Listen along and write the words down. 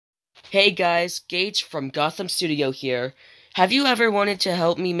Hey guys, Gage from Gotham Studio here. Have you ever wanted to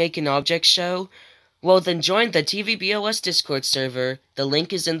help me make an object show? Well then join the TVBOS Discord server, the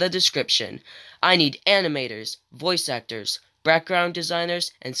link is in the description. I need animators, voice actors, background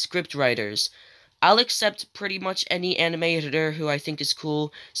designers, and script writers. I'll accept pretty much any animator who I think is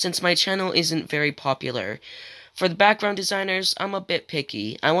cool, since my channel isn't very popular. For the background designers, I'm a bit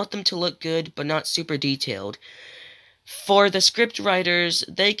picky. I want them to look good, but not super detailed. For the script writers,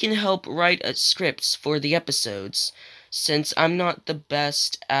 they can help write scripts for the episodes, since I'm not the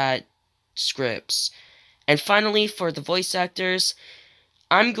best at scripts. And finally, for the voice actors,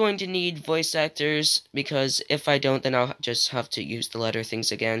 I'm going to need voice actors, because if I don't, then I'll just have to use the letter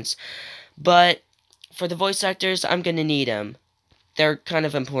things again. But for the voice actors, I'm going to need them. They're kind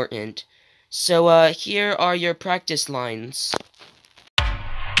of important. So, here are your practice lines.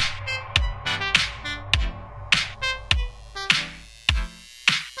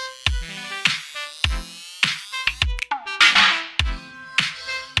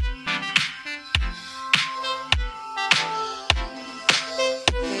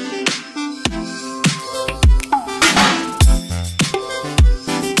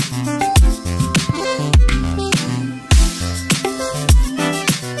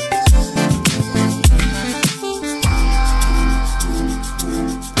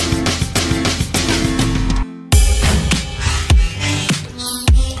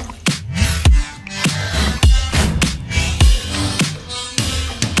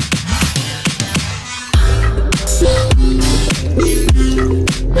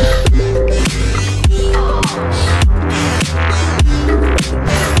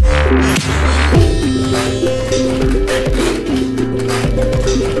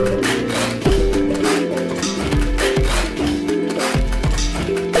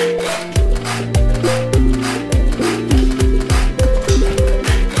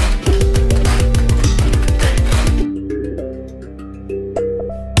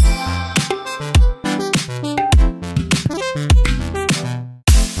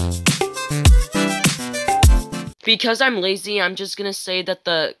 Because I'm lazy, I'm just gonna say that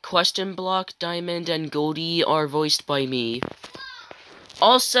the question block, Diamond, and Goldie are voiced by me.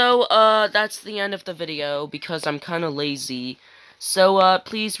 Also, that's the end of the video, because I'm kinda lazy. So,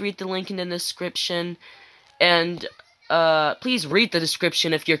 please read the link in the description, and, please read the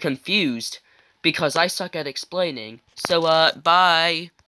description if you're confused, because I suck at explaining. So, bye!